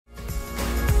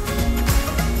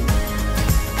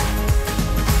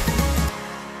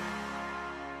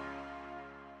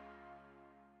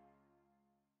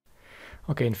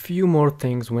Okay, and few more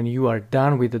things when you are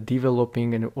done with the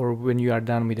developing or when you are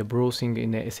done with the browsing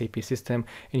in the SAP system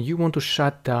and you want to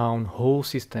shut down whole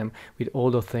system with all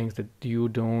the things that you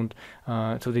don't,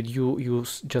 so that you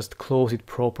just close it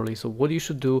properly. So what you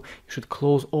should do, you should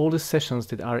close all the sessions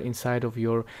that are inside of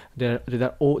your,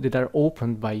 that are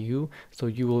opened by you. So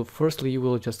you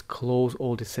will just close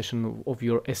all the session of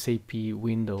your SAP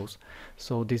Windows.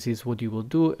 So this is what you will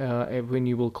do. When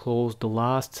you will close the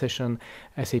last session,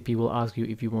 SAP will ask you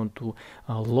if you want to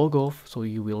log off, so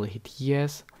you will hit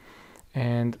yes,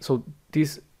 and so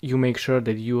this you make sure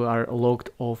that you are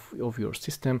logged off of your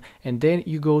system, and then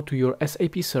you go to your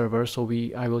SAP server. So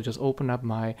I will just open up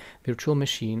my virtual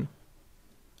machine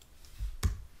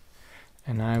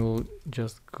and I will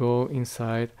just go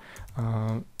inside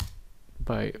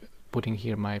by putting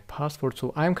here my password.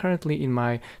 So I'm currently in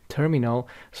my terminal.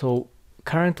 So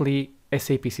currently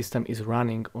SAP system is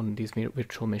running on this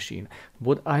virtual machine.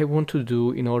 What I want to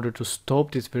do in order to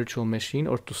stop this virtual machine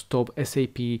or to stop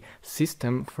SAP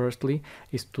system firstly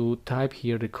is to type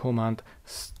here the command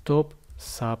stop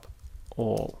SAP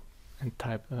all and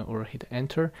type or hit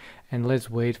enter, and let's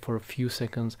wait for a few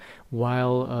seconds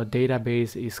while a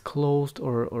database is closed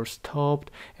or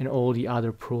stopped, and all the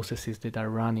other processes that are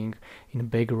running in the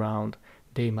background,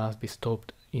 they must be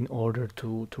stopped in order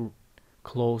to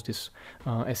close this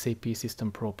SAP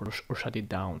system properly or shut it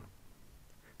down.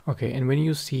 Okay, and when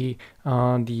you see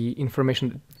the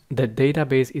information that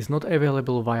database is not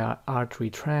available via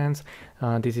R3 trans,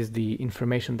 this is the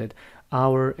information that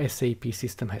our SAP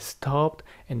system has stopped,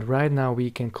 and right now we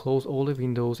can close all the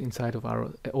windows inside of our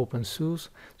OpenSUSE.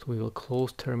 So we will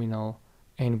close terminal,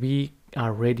 and we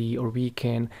are ready, or we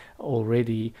can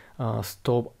already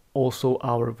stop also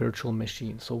our virtual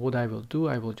machine. So what I will do,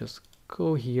 I will just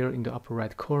go here in the upper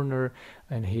right corner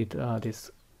and hit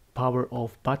this power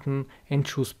off button and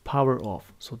choose power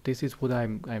off. So this is what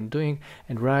I'm doing,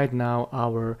 and right now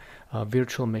our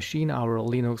virtual machine, our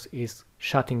Linux, is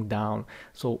shutting down.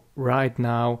 So right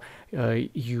now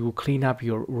you clean up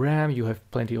your RAM, you have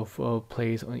plenty of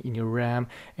place in your RAM,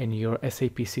 and your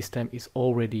SAP system is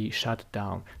already shut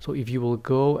down. So if you will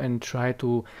go and try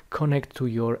to connect to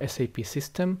your SAP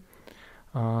system,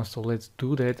 so let's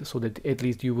do that, so that at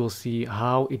least you will see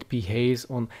how it behaves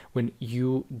on when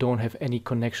you don't have any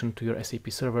connection to your SAP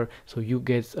server. So you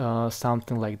get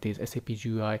something like this: SAP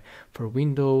GUI for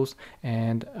Windows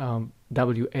and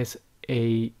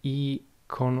WSAE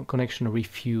connection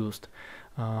refused.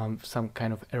 Some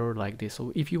kind of error like this.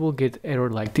 So if you will get error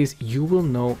like this, you will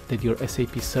know that your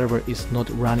SAP server is not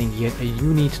running yet and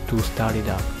you need to start it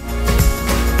up.